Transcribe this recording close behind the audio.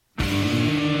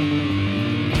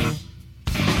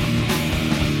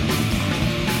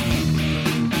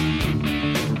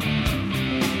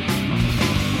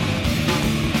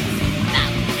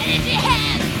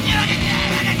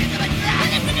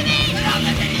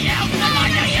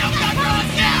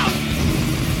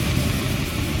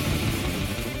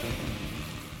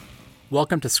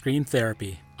Welcome to Scream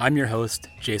Therapy. I'm your host,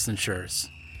 Jason Schurz.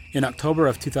 In October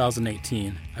of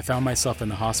 2018, I found myself in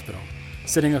the hospital,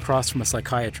 sitting across from a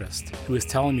psychiatrist who was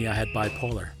telling me I had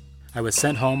bipolar. I was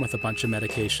sent home with a bunch of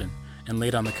medication and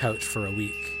laid on the couch for a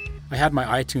week. I had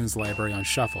my iTunes library on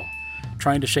shuffle,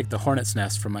 trying to shake the hornet's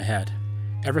nest from my head.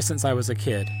 Ever since I was a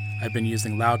kid, I've been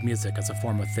using loud music as a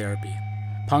form of therapy.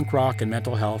 Punk rock and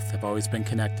mental health have always been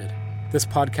connected. This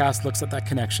podcast looks at that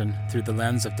connection through the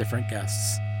lens of different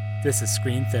guests. This is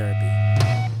Scream Therapy.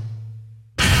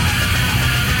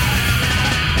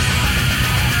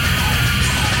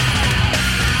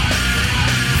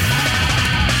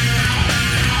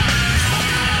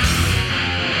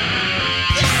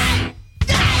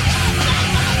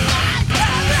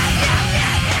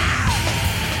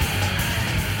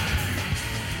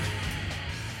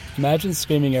 Imagine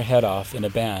screaming your head off in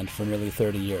a band for nearly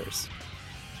 30 years.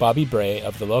 Bobby Bray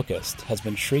of The Locust has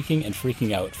been shrieking and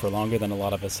freaking out for longer than a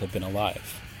lot of us have been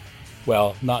alive.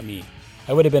 Well, not me.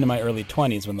 I would have been in my early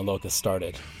 20s when The Locust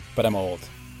started, but I'm old.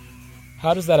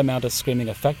 How does that amount of screaming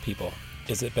affect people?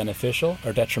 Is it beneficial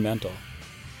or detrimental?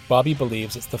 Bobby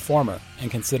believes it's the former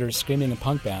and considers screaming in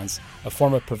punk bands a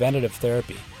form of preventative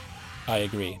therapy. I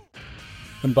agree.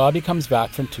 When Bobby comes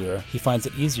back from tour, he finds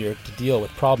it easier to deal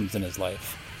with problems in his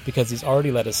life because he's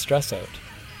already let his stress out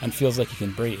and feels like he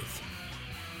can breathe.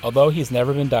 Although he's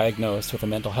never been diagnosed with a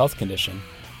mental health condition,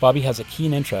 Bobby has a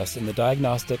keen interest in the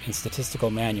Diagnostic and Statistical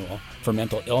Manual for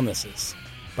Mental Illnesses.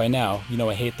 By now, you know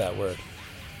I hate that word.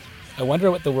 I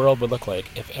wonder what the world would look like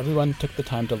if everyone took the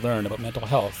time to learn about mental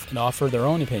health and offer their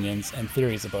own opinions and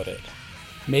theories about it.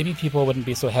 Maybe people wouldn't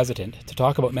be so hesitant to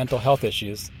talk about mental health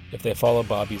issues if they follow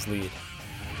Bobby's lead.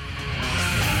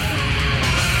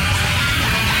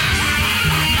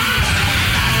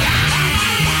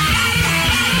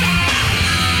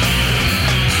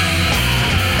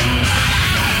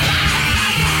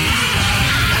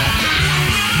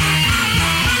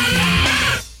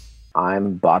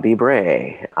 I'm Bobby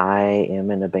Bray. I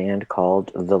am in a band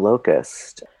called The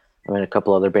Locust. I'm in a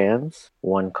couple other bands,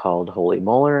 one called Holy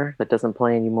Molar that doesn't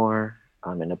play anymore.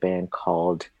 I'm in a band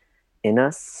called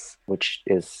INUS, which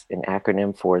is an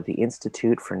acronym for the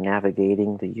Institute for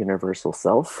Navigating the Universal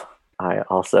Self. I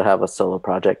also have a solo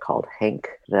project called Hank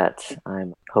that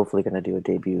I'm hopefully going to do a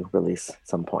debut release at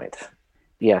some point.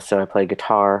 Yeah, so I play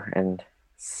guitar and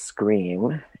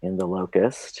scream in The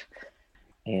Locust.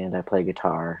 And I play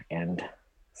guitar and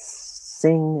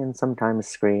sing and sometimes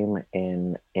scream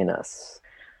in INUS.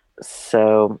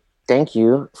 So thank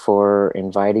you for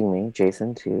inviting me,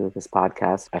 Jason, to this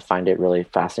podcast. I find it really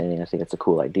fascinating. I think it's a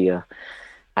cool idea.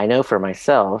 I know for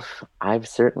myself, I've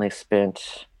certainly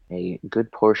spent a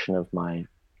good portion of my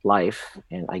life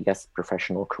and I guess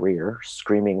professional career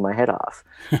screaming my head off.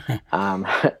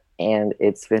 And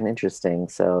it's been interesting.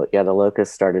 So yeah, The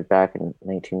Locust started back in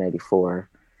 1994.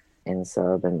 And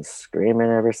so I've been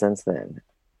screaming ever since then.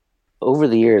 Over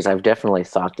the years, I've definitely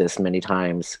thought this many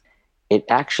times. It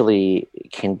actually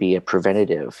can be a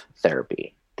preventative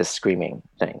therapy, the screaming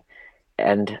thing.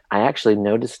 And I actually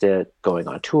noticed it going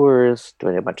on tours,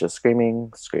 doing a bunch of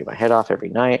screaming, scream my head off every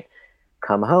night,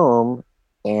 come home,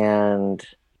 and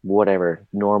whatever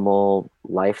normal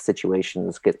life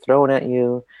situations get thrown at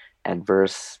you,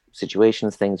 adverse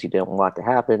situations, things you don't want to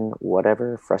happen,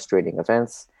 whatever, frustrating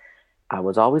events. I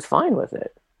was always fine with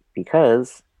it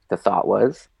because the thought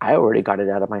was I already got it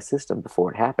out of my system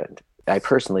before it happened. I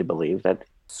personally believe that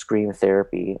scream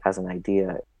therapy as an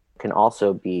idea can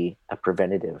also be a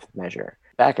preventative measure.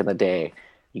 Back in the day,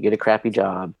 you get a crappy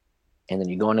job and then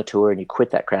you go on a tour and you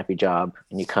quit that crappy job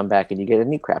and you come back and you get a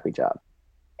new crappy job.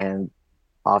 And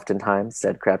oftentimes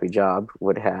said crappy job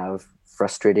would have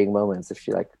frustrating moments if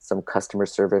you like some customer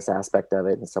service aspect of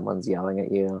it and someone's yelling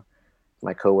at you.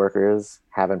 My coworkers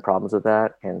having problems with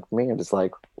that. And for me, I'm just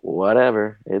like,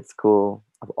 whatever, it's cool.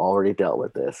 I've already dealt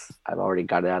with this. I've already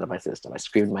got it out of my system. I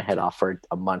screamed my head off for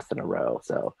a month in a row,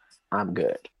 so I'm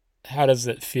good. How does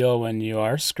it feel when you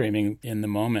are screaming in the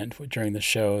moment during the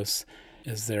shows?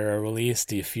 Is there a release?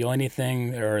 Do you feel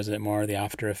anything, or is it more the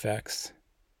after effects?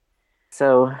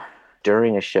 So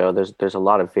during a show, there's a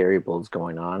lot of variables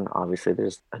going on. Obviously,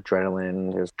 there's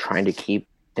adrenaline. There's trying to keep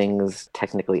things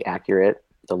technically accurate.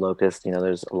 The Locust,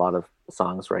 there's a lot of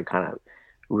songs where I kind of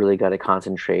really got to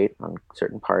concentrate on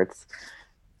certain parts.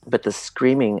 But the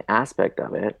screaming aspect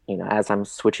of it, as I'm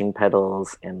switching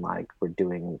pedals and like we're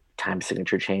doing time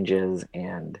signature changes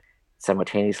and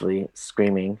simultaneously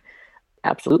screaming,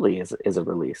 absolutely is a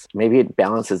release. Maybe it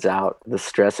balances out the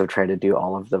stress of trying to do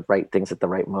all of the right things at the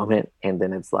right moment. And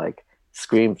then it's like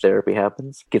scream therapy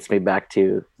happens, gets me back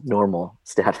to normal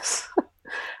status.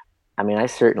 I mean, I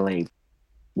certainly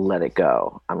let it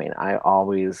go. I mean, I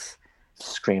always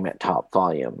scream at top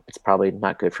volume. It's probably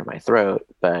not good for my throat,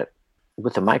 but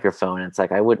with a microphone, it's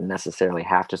like I wouldn't necessarily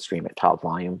have to scream at top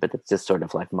volume, but it's just sort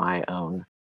of like my own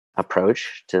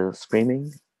approach to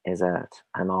screaming is that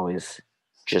I'm always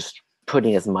just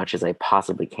putting as much as I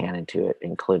possibly can into it,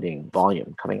 including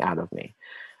volume coming out of me.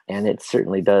 And it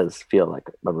certainly does feel like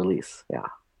a release. Yeah.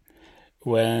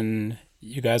 When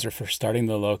you guys were first starting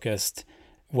The Locust,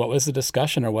 what was the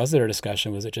discussion, or was there a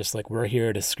discussion? Was it just like, we're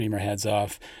here to scream our heads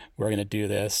off, we're going to do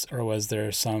this? Or was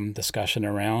there some discussion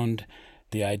around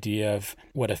the idea of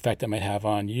what effect it might have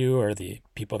on you or the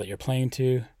people that you're playing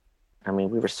to? I mean,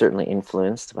 we were certainly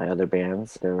influenced by other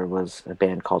bands. There was a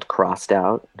band called Crossed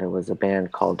Out. There was a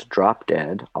band called Drop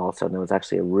Dead also. And there was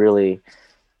actually a really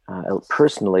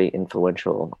personally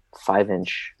influential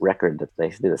 5-inch record that they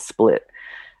did a split.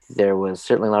 There was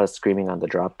certainly a lot of screaming on the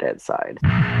Drop Dead side.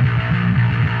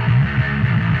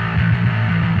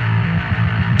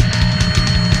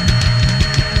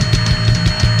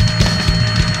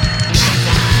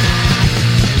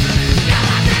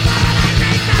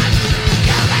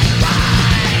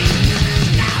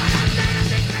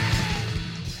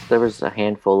 There was a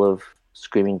handful of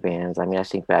screaming bands. I mean, I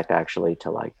think back actually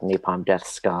to like Napalm Death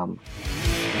Scum.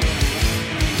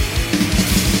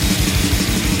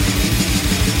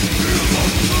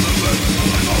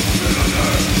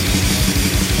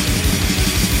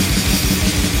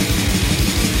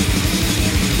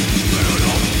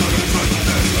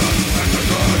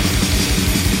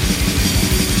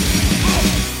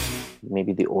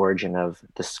 Maybe the origin of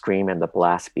the scream and the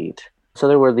blast beat. So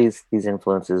there were these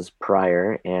influences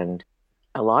prior, and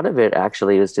a lot of it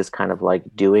actually was just kind of like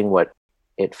doing what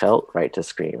it felt right to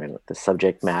scream, and the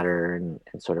subject matter and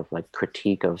sort of like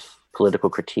political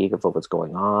critique of what was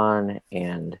going on.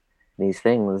 And these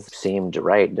things seemed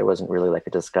right. There wasn't really like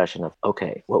a discussion of,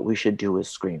 okay, what we should do is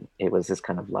scream. It was just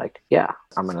kind of like, yeah,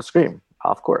 I'm going to scream.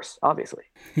 Of course, obviously.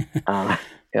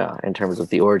 Yeah, in terms of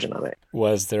the origin of it.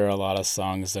 Was there a lot of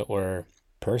songs that were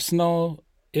personal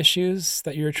issues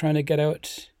that you were trying to get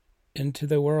out into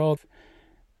the world?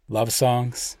 Love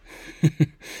songs?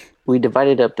 We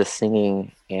divided up the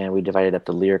singing and we divided up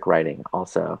the lyric writing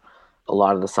also. A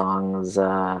lot of the songs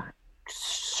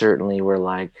certainly were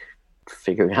like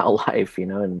figuring out life,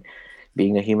 and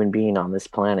being a human being on this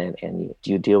planet. And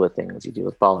you deal with things. You deal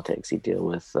with politics. You deal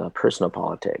with personal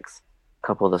politics. A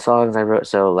couple of the songs I wrote,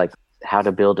 so like How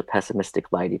to Build a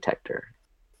Pessimistic Lie Detector,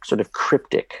 sort of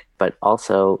cryptic, but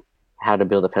also how to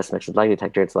build a pessimistic lie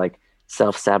detector. It's like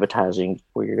self-sabotaging,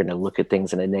 where you're going to look at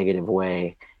things in a negative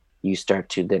way. You start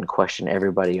to then question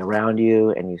everybody around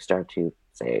you, and you start to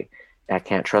say, I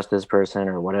can't trust this person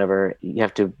or whatever. You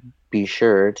have to be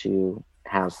sure to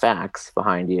have facts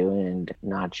behind you and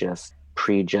not just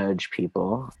prejudge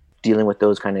people. Dealing with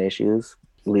those kind of issues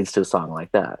leads to a song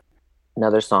like that.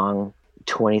 Another song,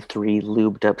 23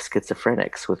 Lubed Up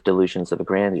Schizophrenics with Delusions of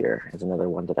Grandeur, is another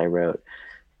one that I wrote,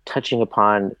 touching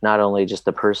upon not only just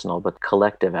the personal but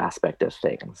collective aspect of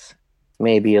things.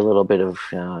 Maybe a little bit of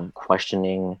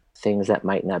questioning things that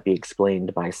might not be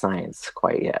explained by science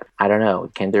quite yet. I don't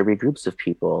know. Can there be groups of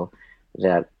people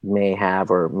that may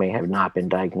have or may have not been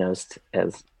diagnosed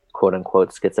as quote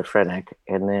unquote schizophrenic,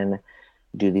 and then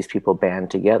do these people band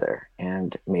together?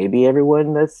 And maybe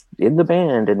everyone that's in the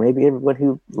band and maybe everyone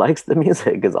who likes the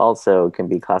music is also can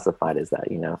be classified as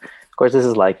that, Of course, this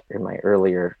is like in my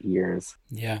earlier years.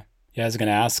 Yeah. I was going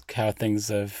to ask how things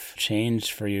have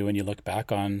changed for you when you look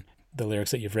back on the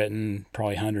lyrics that you've written,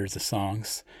 probably hundreds of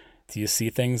songs. Do you see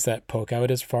things that poke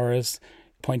out as far as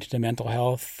pointing to mental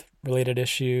health related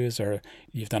issues, or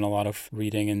you've done a lot of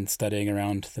reading and studying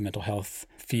around the mental health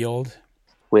field?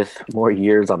 With more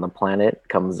years on the planet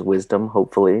comes wisdom,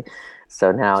 hopefully.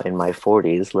 So now in my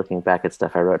 40s, looking back at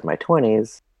stuff I wrote in my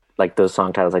 20s, like those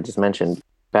song titles I just mentioned,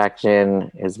 back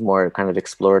then is more kind of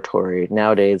exploratory.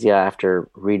 Nowadays, yeah, after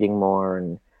reading more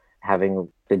and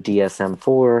having the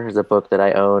DSM-4 is a book that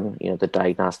I own, the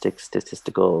Diagnostic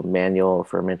Statistical Manual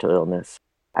for Mental Illness.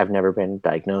 I've never been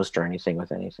diagnosed or anything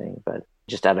with anything, but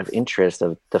just out of interest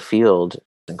of the field,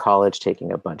 in college,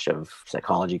 taking a bunch of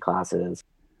psychology classes.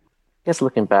 I guess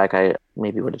looking back, I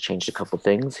maybe would have changed a couple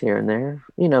things here and there.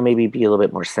 Maybe be a little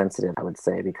bit more sensitive, I would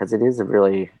say, because it is a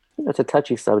really, it's a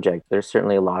touchy subject. There's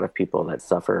certainly a lot of people that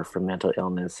suffer from mental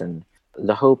illness. And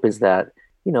the hope is that,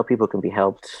 people can be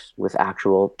helped with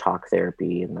actual talk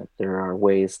therapy, and that there are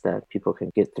ways that people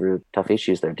can get through tough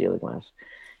issues they're dealing with.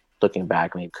 Looking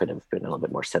back, maybe could have been a little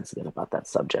bit more sensitive about that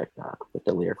subject with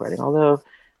the lyric writing, although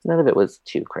none of it was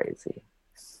too crazy.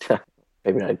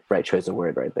 Maybe not a right choice of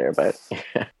word right there, but...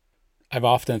 I've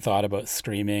often thought about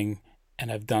screaming,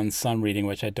 and I've done some reading,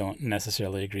 which I don't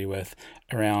necessarily agree with,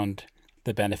 around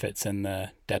the benefits and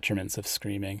the detriments of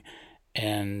screaming.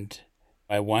 And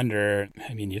I wonder,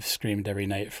 I mean, you've screamed every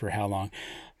night for how long,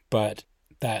 but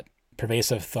that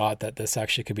pervasive thought that this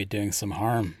actually could be doing some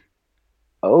harm.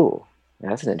 Oh,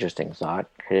 that's an interesting thought.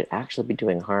 Could it actually be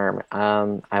doing harm?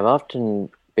 I've often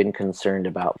been concerned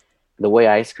about the way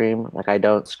I scream. Like, I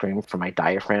don't scream from my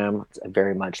diaphragm. It's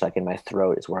very much like in my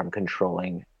throat is where I'm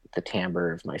controlling the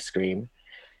timbre of my scream.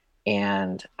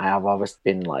 And I've always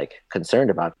been like concerned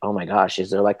about, oh my gosh,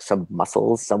 is there like some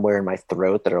muscles somewhere in my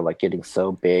throat that are like getting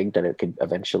so big that it could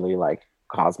eventually like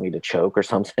cause me to choke or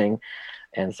something?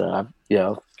 And so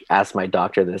I've, asked my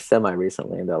doctor this semi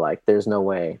recently, and they're like, there's no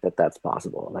way that that's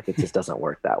possible. Like, it just doesn't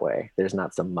work that way. There's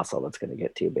not some muscle that's going to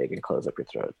get too big and close up your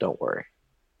throat. Don't worry.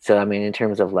 So, I mean, in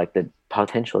terms of like the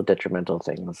potential detrimental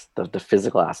things, the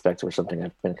physical aspects were something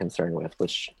I've been concerned with,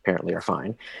 which apparently are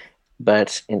fine.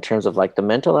 But in terms of like the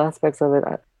mental aspects of it,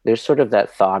 there's sort of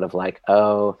that thought of like,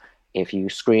 oh, if you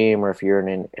scream or if you're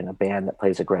in a band that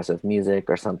plays aggressive music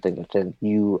or something, then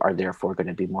you are therefore going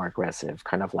to be more aggressive.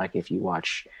 Kind of like if you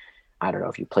watch, I don't know,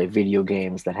 if you play video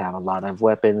games that have a lot of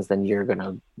weapons, then you're going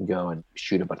to go and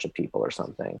shoot a bunch of people or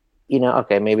something.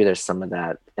 Okay, maybe there's some of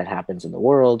that happens in the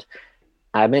world.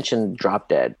 I mentioned Drop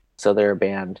Dead. So they're a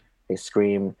band, they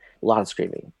scream, a lot of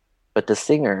screaming. But the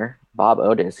singer, Bob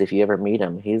Otis, if you ever meet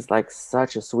him, he's like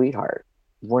such a sweetheart.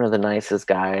 One of the nicest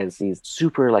guys. He's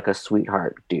super like a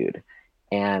sweetheart dude.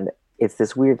 And it's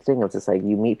this weird thing of just like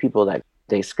you meet people that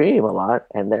they scream a lot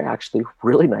and they're actually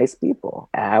really nice people.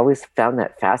 I always found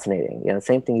that fascinating.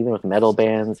 Same thing even with metal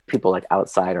bands, people like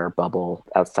outside our bubble,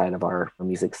 outside of our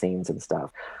music scenes and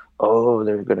stuff. Oh,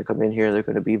 they're going to come in here, they're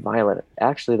going to be violent.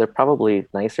 Actually, they're probably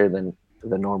nicer than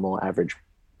the normal average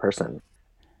person.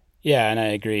 Yeah, and I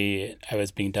agree. I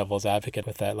was being devil's advocate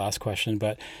with that last question,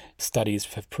 but studies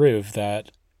have proved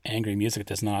that angry music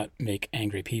does not make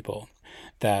angry people,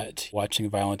 that watching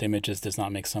violent images does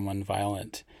not make someone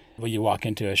violent. When you walk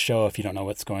into a show, if you don't know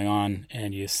what's going on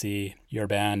and you see your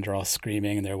band are all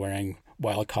screaming and they're wearing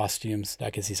wild costumes, I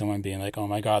can see someone being like, oh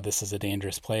my God, this is a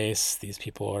dangerous place. These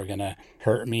people are going to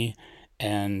hurt me.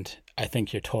 And I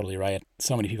think you're totally right.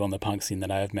 So many people in the punk scene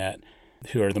that I've met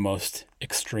who are the most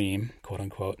extreme, quote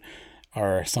unquote,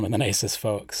 are some of the nicest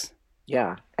folks.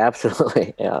 Yeah,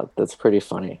 absolutely. Yeah, that's pretty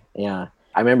funny. Yeah.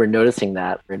 I remember noticing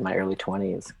that in my early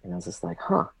 20s, and I was just like,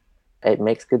 huh, it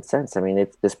makes good sense. I mean,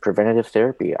 it's this preventative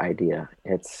therapy idea.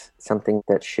 It's something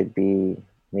that should be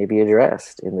maybe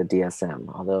addressed in the DSM,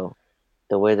 although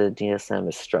the way the DSM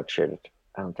is structured,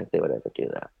 I don't think they would ever do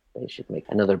that. They should make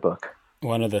another book.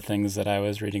 One of the things that I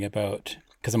was reading about,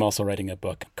 because I'm also writing a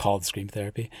book called Scream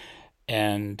Therapy,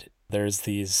 and there's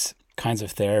these kinds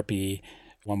of therapy.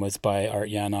 One was by Art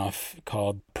Yanoff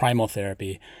called primal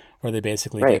therapy, where they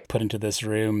basically Right. get put into this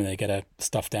room and they get a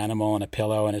stuffed animal and a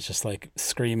pillow and it's just like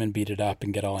scream and beat it up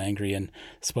and get all angry and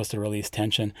supposed to release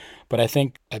tension. But I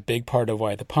think a big part of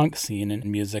why the punk scene and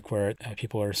music where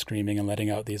people are screaming and letting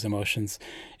out these emotions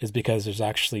is because there's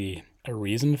actually a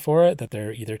reason for it, that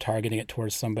they're either targeting it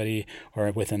towards somebody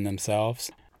or within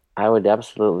themselves. I would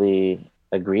absolutely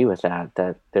agree with that,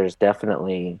 that there's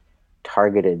definitely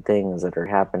targeted things that are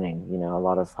happening. A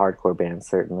lot of hardcore bands,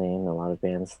 certainly, and a lot of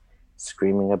bands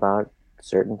screaming about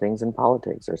certain things in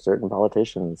politics or certain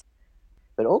politicians.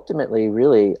 But ultimately,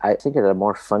 really, I think at a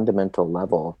more fundamental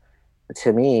level,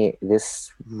 to me,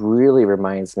 this really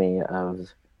reminds me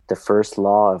of the first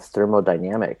law of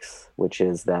thermodynamics, which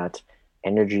is that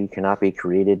energy cannot be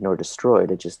created nor destroyed,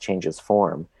 it just changes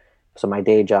form. So, my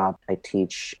day job, I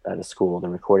teach at a school, the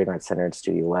Recording Arts Center at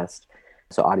Studio West,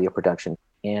 so audio production.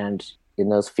 And in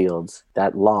those fields,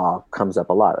 that law comes up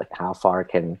a lot, like how far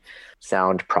can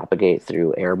sound propagate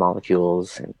through air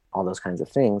molecules and all those kinds of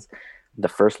things. The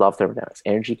first law of thermodynamics,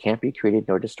 energy can't be created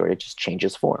nor destroyed, it just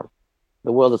changes form.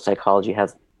 The world of psychology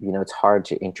has, it's hard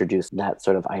to introduce that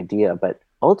sort of idea, but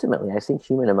ultimately, I think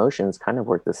human emotions kind of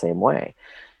work the same way.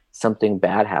 Something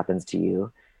bad happens to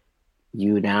you,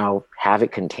 you now have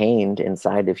it contained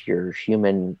inside of your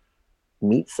human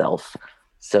meat self.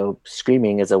 So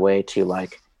screaming is a way to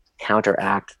like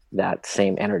counteract that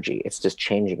same energy. It's just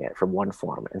changing it from one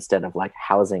form instead of like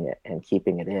housing it and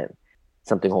keeping it in.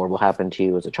 Something horrible happened to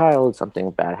you as a child, something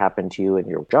bad happened to you in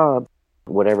your job,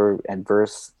 whatever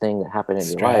adverse thing that happened in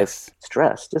your life,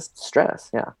 Stress. just stress.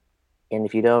 Yeah. And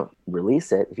if you don't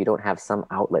release it, if you don't have some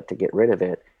outlet to get rid of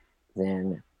it,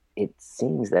 then it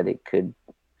seems that it could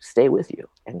stay with you.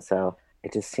 And so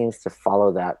it just seems to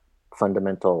follow that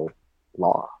fundamental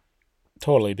law.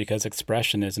 Totally, because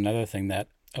expression is another thing that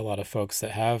a lot of folks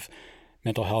that have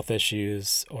mental health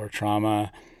issues or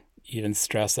trauma, even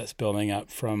stress that's building up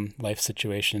from life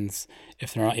situations,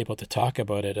 if they're not able to talk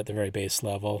about it at the very base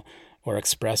level or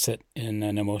express it in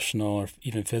an emotional or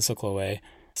even physical way,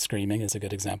 screaming is a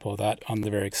good example of that on the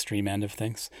very extreme end of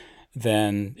things,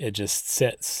 then it just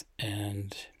sits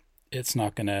and it's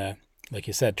not going to, like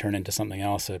you said, turn into something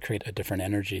else or create a different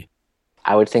energy.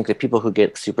 I would think that people who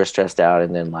get super stressed out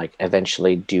and then like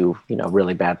eventually do,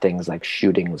 really bad things like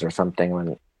shootings or something,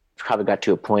 when probably got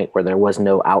to a point where there was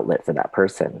no outlet for that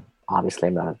person. Obviously,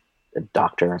 I'm not a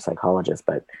doctor or psychologist,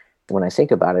 but when I think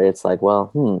about it, it's like,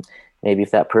 well, maybe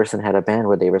if that person had a band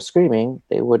where they were screaming,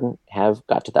 they wouldn't have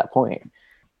got to that point.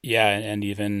 Yeah, and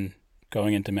even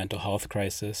going into mental health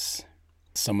crisis,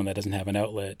 someone that doesn't have an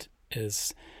outlet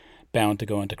is bound to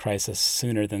go into crisis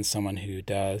sooner than someone who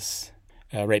does.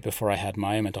 Right before I had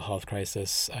my mental health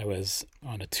crisis, I was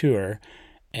on a tour,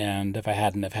 and if I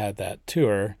hadn't have had that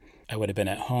tour, I would have been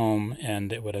at home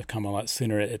and it would have come a lot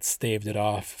sooner. It staved it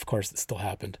off. Of course, it still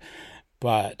happened.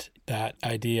 But that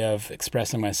idea of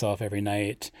expressing myself every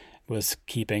night was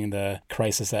keeping the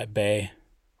crisis at bay.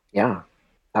 Yeah,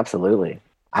 absolutely.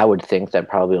 I would think that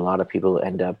probably a lot of people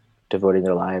end up devoting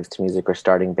their lives to music or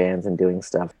starting bands and doing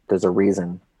stuff. There's a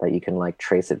reason that you can like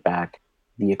trace it back.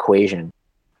 The equation.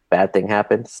 Bad thing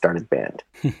happened, started band.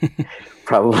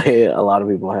 Probably a lot of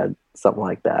people had something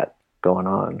like that going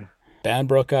on. Band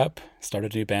broke up,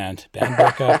 started a new band. Band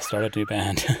broke up, started a new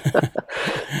band.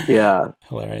 Yeah.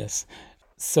 Hilarious.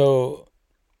 So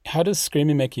how does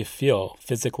screaming make you feel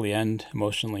physically and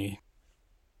emotionally?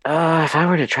 If I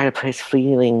were to try to place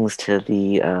feelings to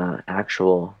the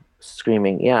actual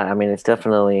screaming, yeah, I mean, it's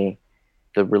definitely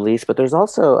the release, but there's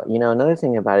also, another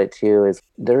thing about it too is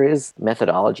there is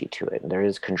methodology to it. There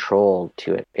is control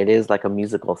to it. It is like a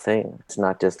musical thing. It's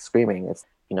not just screaming. It's,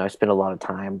 I spent a lot of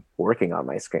time working on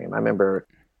my scream. I remember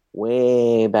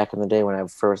way back in the day when I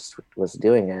first was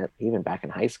doing it, even back in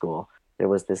high school, there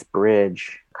was this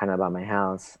bridge kind of by my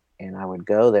house, and I would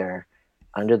go there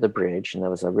under the bridge, and there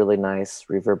was a really nice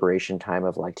reverberation time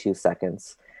of like 2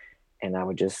 seconds. And I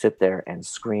would just sit there and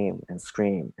scream and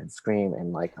scream and scream.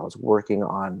 And like I was working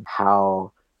on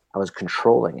how I was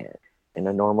controlling it. In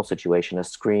a normal situation, a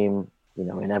scream,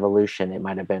 in evolution, it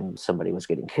might have been somebody was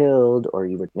getting killed, or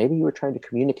maybe you were trying to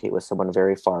communicate with someone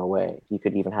very far away. You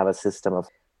could even have a system of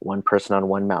one person on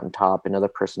one mountaintop, another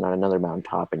person on another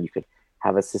mountaintop, and you could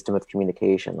have a system of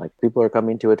communication. Like people are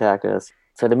coming to attack us.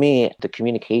 So to me, the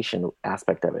communication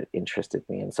aspect of it interested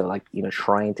me. And so like,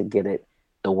 trying to get it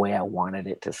the way I wanted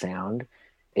it to sound,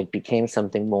 it became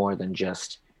something more than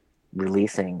just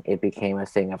releasing. It became a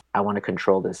thing of, I want to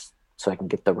control this so I can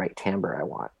get the right timbre I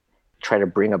want. Try to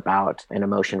bring about an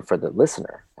emotion for the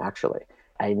listener, actually.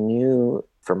 I knew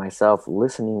for myself,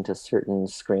 listening to certain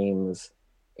screams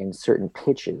in certain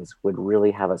pitches would really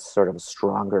have a sort of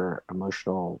stronger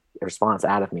emotional response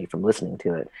out of me from listening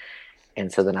to it.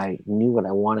 And so then I knew what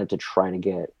I wanted to try to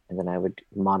get, and then I would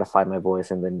modify my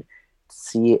voice and then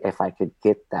see if I could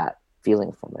get that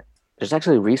feeling from it. There's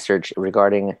actually research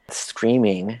regarding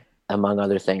screaming, among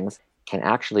other things, can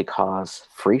actually cause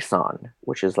frisson,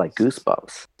 which is like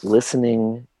goosebumps.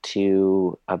 Listening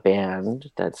to a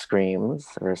band that screams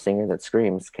or a singer that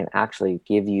screams can actually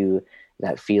give you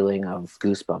that feeling of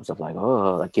goosebumps, of like,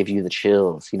 oh, like give you the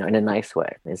chills, in a nice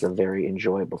way. It's a very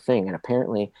enjoyable thing. And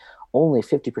apparently only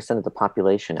 50% of the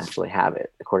population actually have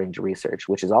it, according to research,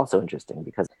 which is also interesting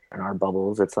because in our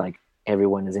bubbles, it's like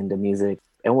everyone is into music.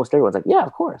 Almost everyone's like, yeah,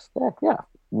 of course. Yeah.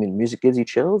 I mean, music gives you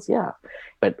chills. Yeah.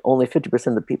 But only 50%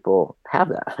 of the people have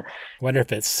that. I wonder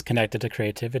if it's connected to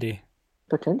creativity.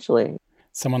 Potentially.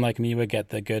 Someone like me would get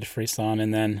the good frisson,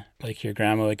 and then like your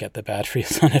grandma would get the bad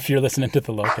frisson if you're listening to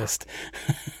The Locust.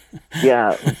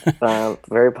 Yeah,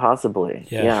 very possibly.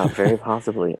 Yeah, very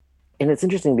possibly. And it's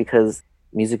interesting because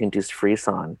music-induced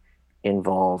frisson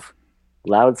involve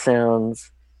loud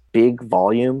sounds, big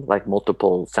volume, like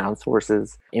multiple sound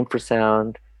sources,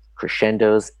 infrasound,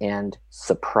 crescendos, and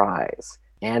surprise.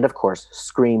 And of course,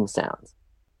 scream sounds.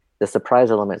 The surprise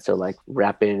element, so like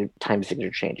rapid time signature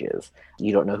changes.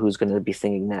 You don't know who's going to be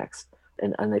singing next.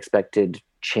 An unexpected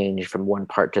change from one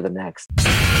part to the next.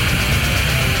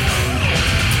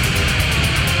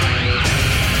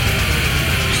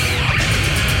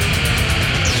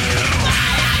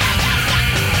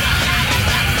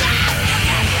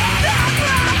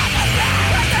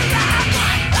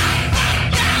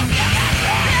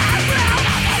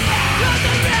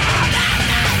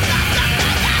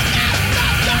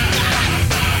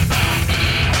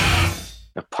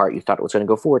 Part you thought it was going to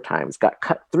go 4 times got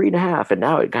cut 3.5, and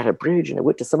now it got a bridge and it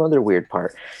went to some other weird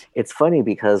part. It's funny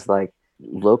because like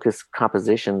Locust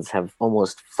compositions have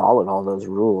almost followed all those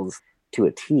rules to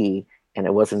a T, and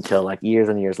it wasn't until like years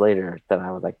and years later that I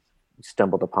was like,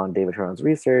 stumbled upon David Huron's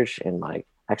research and like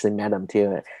actually met him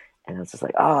too. And it's just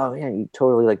like, oh man, you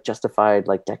totally like justified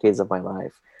like decades of my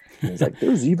life. And he's like,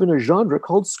 there's even a genre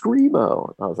called Screamo.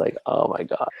 And I was like, oh my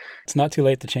God. It's not too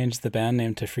late to change the band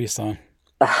name to Frisson.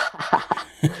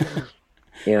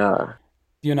 Yeah.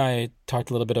 You and I talked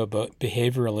a little bit about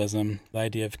behavioralism, the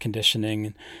idea of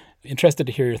conditioning. Interested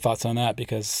to hear your thoughts on that,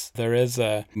 because there is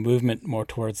a movement more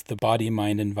towards the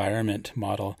body-mind-environment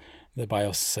model, the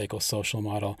biopsychosocial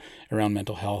model around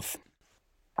mental health.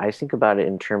 I think about it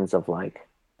in terms of like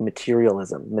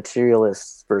materialism.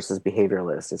 Materialists versus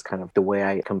behavioralists is kind of the way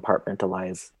I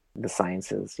compartmentalize the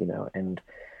sciences, and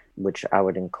which I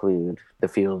would include the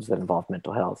fields that involve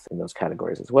mental health in those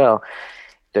categories as well.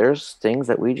 There's things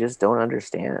that we just don't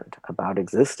understand about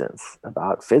existence,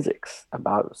 about physics,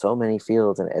 about so many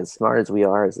fields. And as smart as we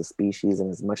are as a species and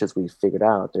as much as we've figured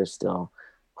out, there's still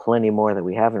plenty more that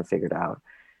we haven't figured out.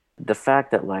 The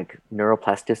fact that like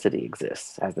neuroplasticity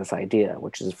exists as this idea,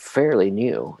 which is fairly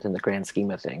new in the grand scheme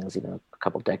of things, a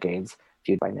couple decades,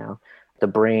 viewed by now. The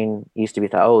brain used to be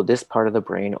thought, oh, this part of the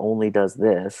brain only does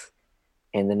this.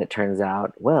 And then it turns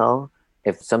out, well,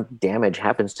 if some damage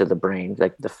happens to the brain,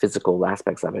 like the physical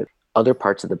aspects of it, other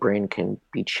parts of the brain can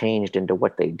be changed into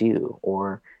what they do,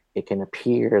 or it can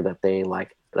appear that they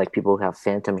like people who have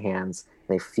phantom hands,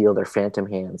 they feel their phantom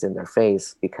hands in their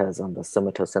face because on the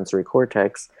somatosensory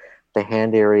cortex, the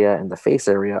hand area and the face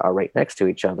area are right next to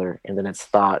each other. And then it's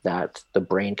thought that the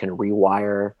brain can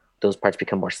rewire, those parts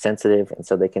become more sensitive. And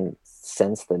so they can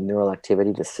sense the neural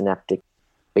activity, the synaptic,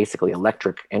 basically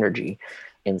electric energy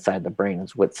inside the brain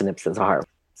is what synapses are.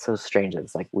 So strange.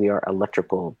 It's like we are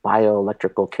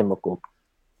bioelectrical, chemical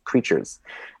creatures.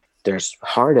 There's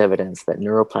hard evidence that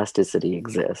neuroplasticity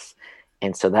exists.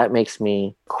 And so that makes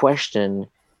me question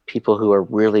people who are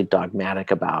really dogmatic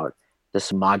about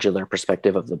this modular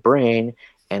perspective of the brain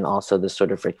and also this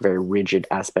sort of like very rigid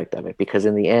aspect of it. Because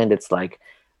in the end, it's like,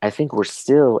 I think we're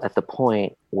still at the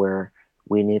point where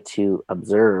we need to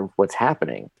observe what's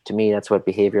happening. To me, that's what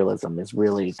behavioralism is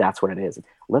really, that's what it is.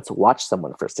 Let's watch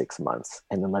someone for 6 months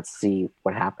and then let's see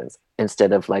what happens.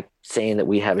 Instead of like saying that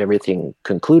we have everything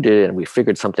concluded and we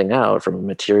figured something out from a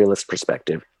materialist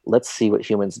perspective, let's see what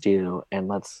humans do and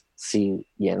let's see,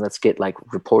 and let's get like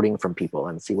reporting from people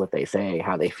and see what they say,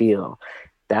 how they feel.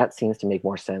 That seems to make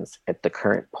more sense at the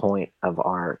current point of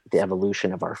the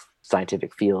evolution of our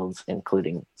scientific fields,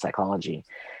 including psychology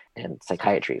and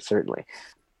psychiatry, certainly.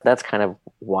 That's kind of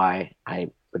why I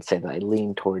would say that I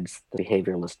lean towards the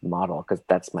behavioralist model, because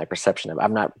that's my perception of it.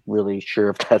 I'm not really sure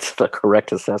if that's the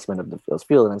correct assessment of those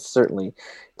fields, and it's certainly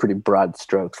pretty broad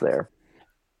strokes there.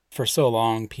 For so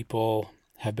long, people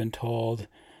have been told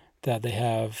that they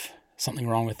have something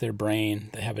wrong with their brain,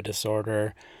 they have a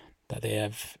disorder, that they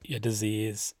have a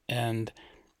disease. And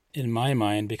in my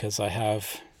mind, because I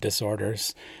have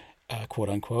disorders, quote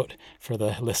unquote, for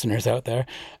the listeners out there,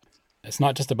 it's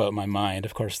not just about my mind.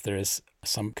 Of course, there is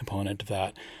some component of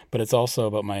that, but it's also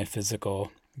about my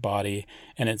physical body,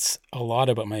 and it's a lot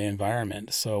about my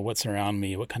environment. So what's around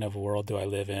me? What kind of world do I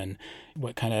live in?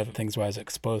 What kind of things was I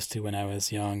exposed to when I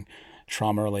was young?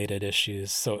 Trauma-related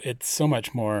issues. So it's so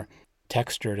much more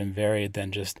textured and varied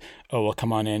than just, oh, well,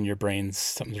 come on in,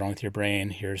 something's wrong with your brain.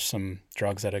 Here's some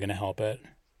drugs that are going to help it.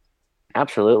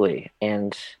 Absolutely.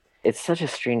 And it's such a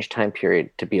strange time period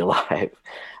to be alive.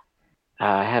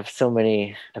 I have so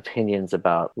many opinions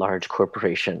about large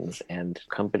corporations and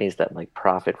companies that like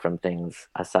profit from things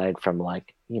aside from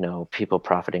like, people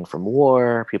profiting from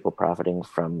war, people profiting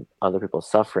from other people's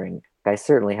suffering. I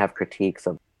certainly have critiques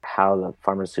of how the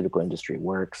pharmaceutical industry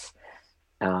works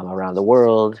around the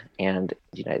world and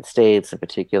the United States in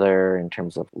particular, in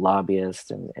terms of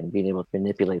lobbyists and being able to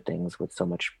manipulate things with so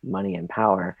much money and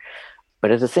power. But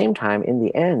at the same time, in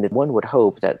the end, one would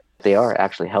hope that they are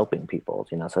actually helping people,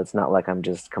 so it's not like I'm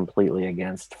just completely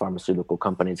against pharmaceutical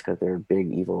companies because they're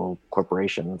big, evil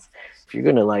corporations. If you're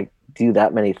going to like do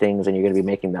that many things and you're going to be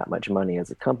making that much money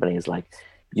as a company, is like,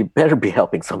 you better be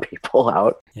helping some people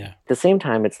out. Yeah. At the same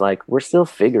time, it's like, we're still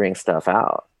figuring stuff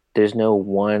out. There's no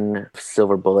one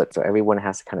silver bullet. So everyone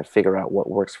has to kind of figure out what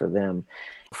works for them.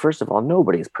 First of all,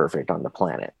 nobody's perfect on the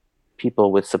planet.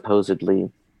 People with supposedly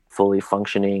fully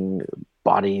functioning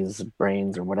bodies,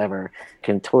 brains, or whatever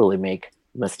can totally make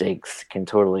mistakes, can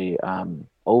totally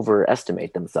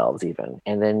overestimate themselves even.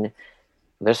 And then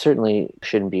there certainly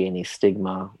shouldn't be any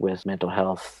stigma with mental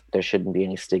health. There shouldn't be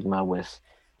any stigma with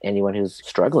anyone who's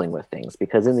struggling with things,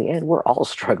 because in the end, we're all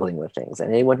struggling with things.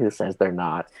 And anyone who says they're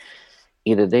not,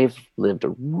 either they've lived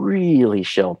a really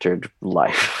sheltered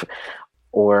life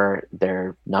or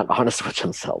they're not honest with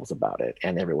themselves about it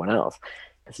and everyone else.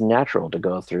 It's natural to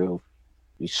go through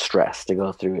stress, to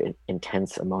go through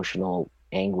intense emotional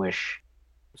anguish,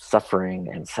 suffering,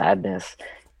 and sadness.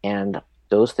 And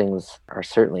those things are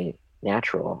certainly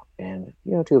natural. And,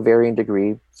 to a varying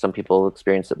degree, some people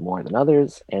experience it more than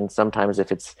others. And sometimes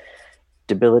if it's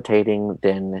debilitating,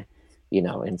 then,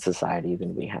 in society,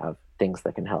 then we have things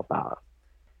that can help out.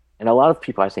 And a lot of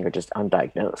people, I think, are just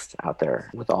undiagnosed out there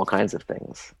with all kinds of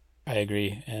things. I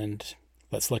agree. And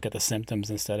let's look at the symptoms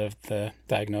instead of the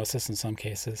diagnosis in some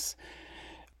cases.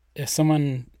 If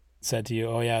someone said to you,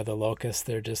 oh yeah, the Locust,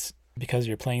 they're just, because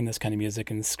you're playing this kind of music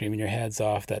and screaming your heads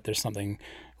off, that there's something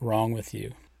wrong with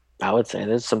you. I would say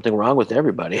there's something wrong with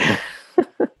everybody.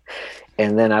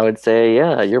 And then I would say,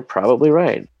 yeah, you're probably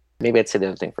right. Maybe I'd say the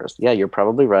other thing first. Yeah, you're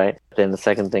probably right. Then the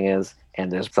second thing is,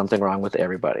 and there's something wrong with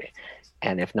everybody.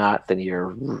 And if not, then you're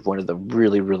one of the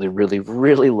really, really, really,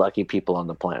 really lucky people on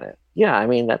the planet. Yeah, I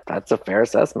mean, that's a fair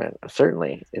assessment.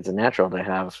 Certainly, it's natural to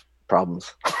have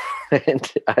problems.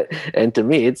 and to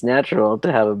me, it's natural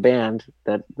to have a band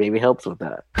that maybe helps with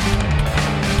that.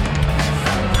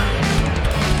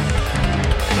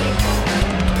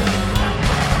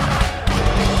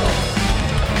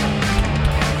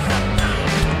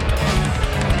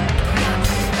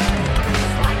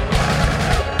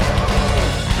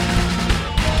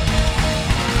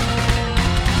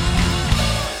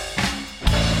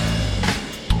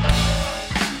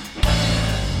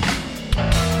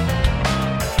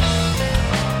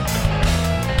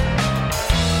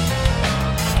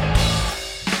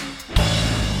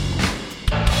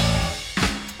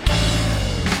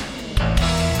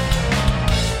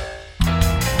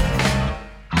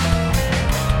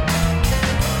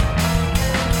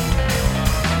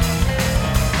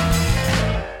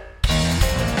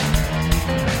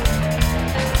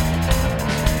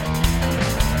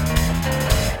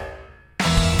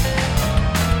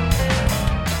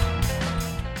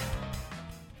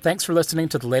 Thanks for listening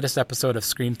to the latest episode of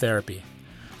Scream Therapy.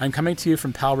 I'm coming to you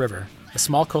from Powell River, a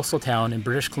small coastal town in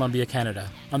British Columbia, Canada,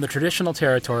 on the traditional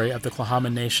territory of the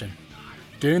Tla'amin Nation.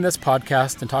 Doing this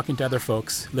podcast and talking to other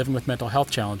folks living with mental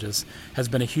health challenges has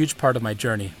been a huge part of my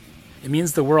journey. It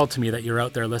means the world to me that you're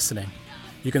out there listening.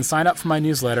 You can sign up for my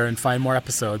newsletter and find more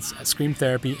episodes at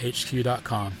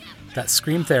screamtherapyhq.com. That's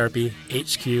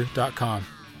screamtherapyhq.com.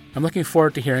 I'm looking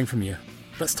forward to hearing from you.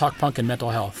 Let's talk punk and mental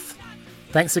health.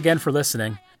 Thanks again for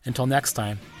listening. Until next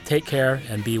time, take care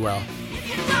and be well.